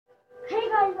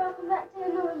welcome back to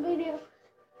another video.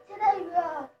 Today we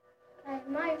are playing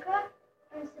Minecraft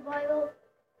and survival.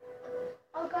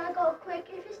 I'm gonna go quick.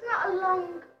 If it's not a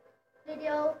long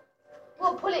video,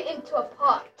 we'll put it into a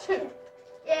part 2.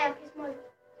 Yeah, because my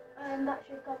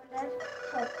battery got dead.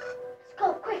 So let's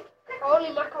go quick.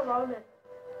 Only macaroni.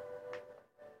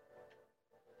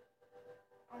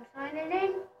 I'm signing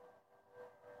in.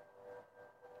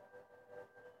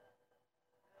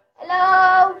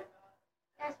 Hello.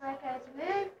 That's my character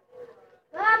moon.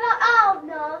 Oh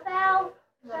no, I fell.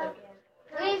 No.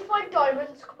 We need to find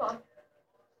diamonds, come on.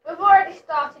 We've already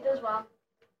started as well.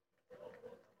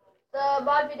 So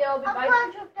my video will be I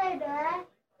can't jump down there.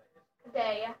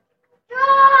 There, yeah.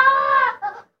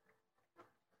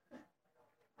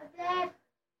 I'm dead.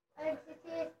 I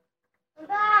exited. I'm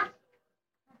back.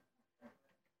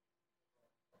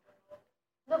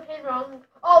 Nothing wrong.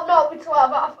 Oh no, it's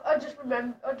 12. I just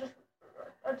remember. I just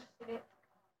did it.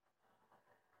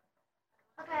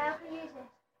 Okay, I can use it.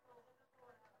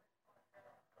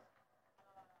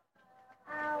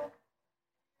 Ow.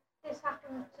 This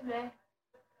happened to me.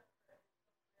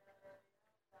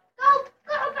 Go,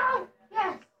 go, go.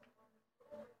 Yes.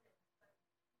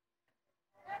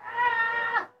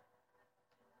 Ah!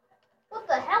 What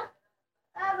the hell?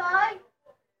 Am I?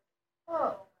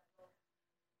 Oh.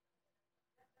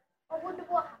 I wonder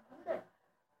what happened then.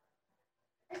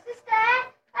 Is this there?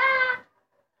 Ah!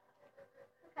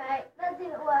 Okay, that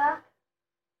didn't work.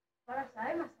 What I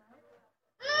say myself?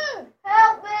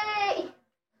 Help me!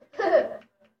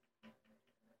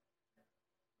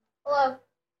 Hello.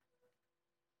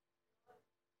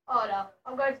 Oh no,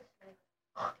 I'm going to sleep.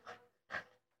 I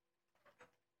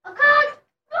can't!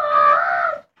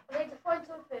 Ah! I need to find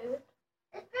some food.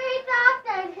 It's very dark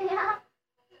down here.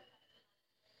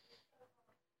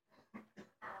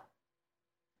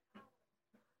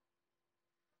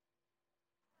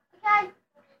 Okay,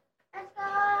 let's go.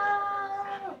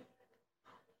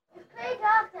 It's pretty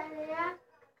dark down here.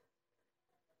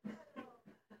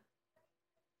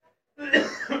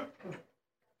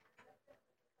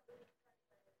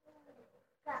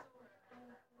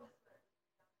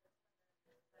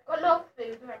 Got no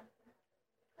food or anything.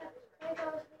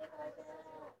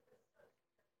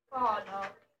 Oh no.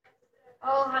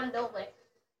 I'll handle this.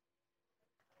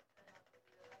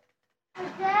 I'm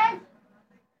dead.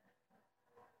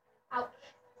 Ouch.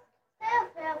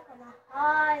 Still come on.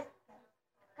 Hi.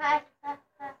 Okay.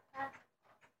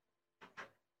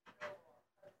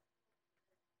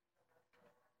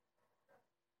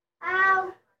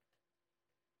 Ow.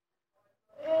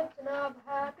 It's another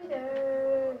happy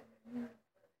day.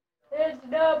 It's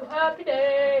another happy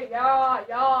day. Yeah,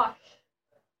 yeah.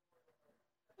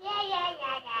 Yeah.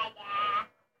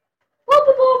 Boop,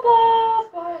 boop, boop,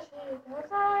 boop.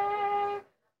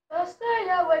 First day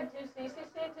I went to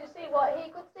see what he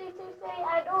could see,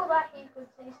 and all that he could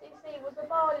see was a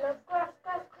ball of grass.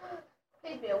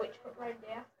 Please be a witch foot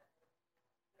reindeer.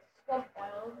 Swamp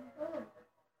wild.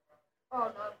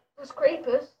 Oh no, there's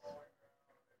creepers.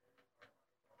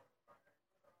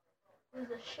 There's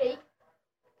a sheep.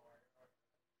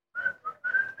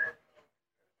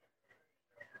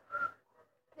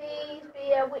 Please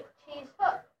be a witch's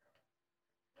hut.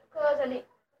 Because I need.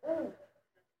 Ooh.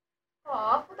 Oh, I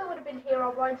thought that would have been here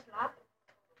on Ryan's lap.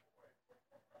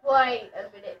 Wait a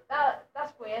minute.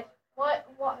 That's weird. What?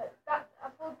 That I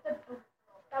thought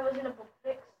that was in a book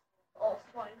fix. Oh,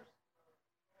 slimes.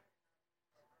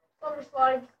 Sorry,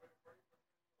 slimes.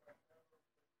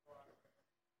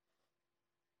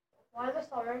 Why am I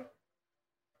sorry?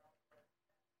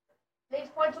 Need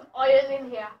to find some iron in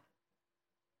here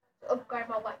to upgrade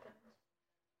my weapons.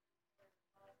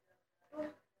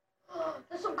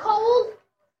 There's some coal.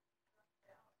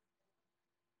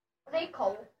 I need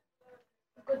coal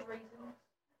for good reasons.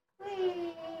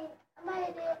 Whee! I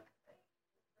made it.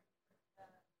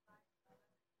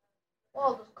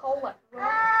 Well, there's coal everywhere.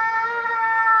 Ah!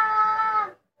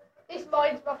 This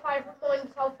mine's my favourite mine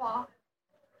so far.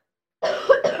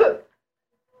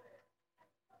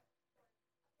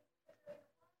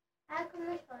 How come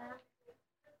this fire?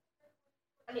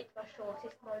 And it's my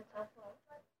shortest mine so far.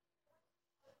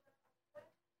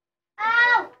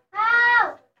 Ow!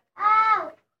 Ow!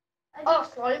 Ow! Oh,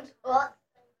 slimes. What?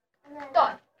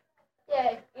 Done.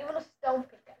 Yeah, even a stone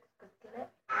pickaxe could kill it.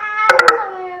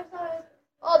 I'm sorry.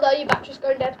 Oh no, your battery's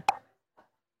going dead.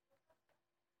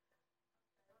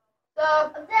 So,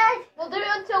 I'm dead. we'll do it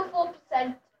until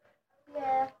 4%.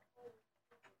 Yeah.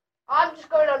 I'm just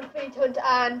going on feed hunt,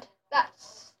 and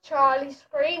that's Charlie's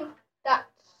screen.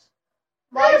 That's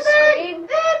my screen.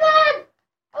 Ruben!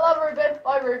 Hello, Ruben.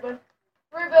 Bye, Ruben.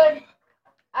 Ruben.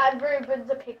 And Ruben's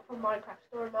a pig from Minecraft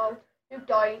Story Mode who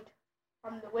died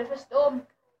from the Wither Storm,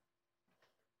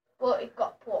 but it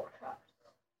got pork chops.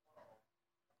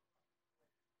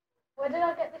 Where did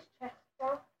I get this chest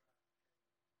from?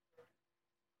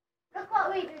 Look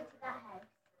what we did to that house.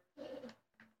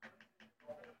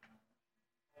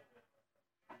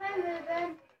 Hi,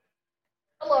 Ruben.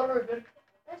 Hello, Ruben.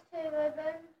 Let's do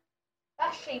Ruben.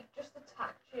 That sheep just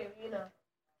attacked you, you know.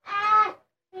 Ah!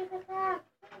 Keep it up.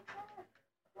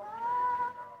 Whoa!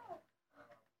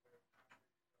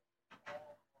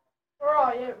 Where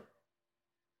are you?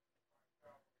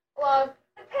 Hello.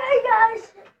 Okay,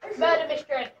 guys. Murder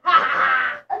mystery. Ha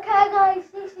ha ha! Okay, guys.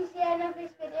 This is the end of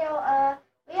this video.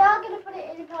 We are going to put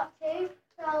it in part 2.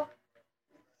 So,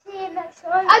 see you next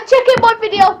time. And check out my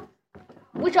video,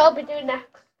 which I'll be doing next.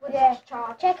 With Yeah. this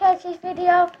chart. Check out this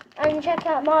video and check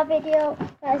out my video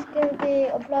that's going to be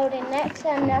uploading next,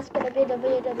 and that's going to be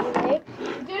WWE.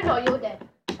 Do you know you're dead?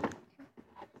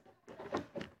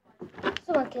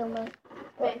 Someone kill me.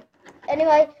 Me.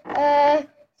 Anyway, have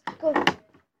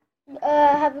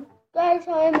a great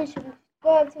time and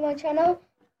subscribe to my channel.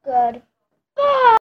 Goodbye.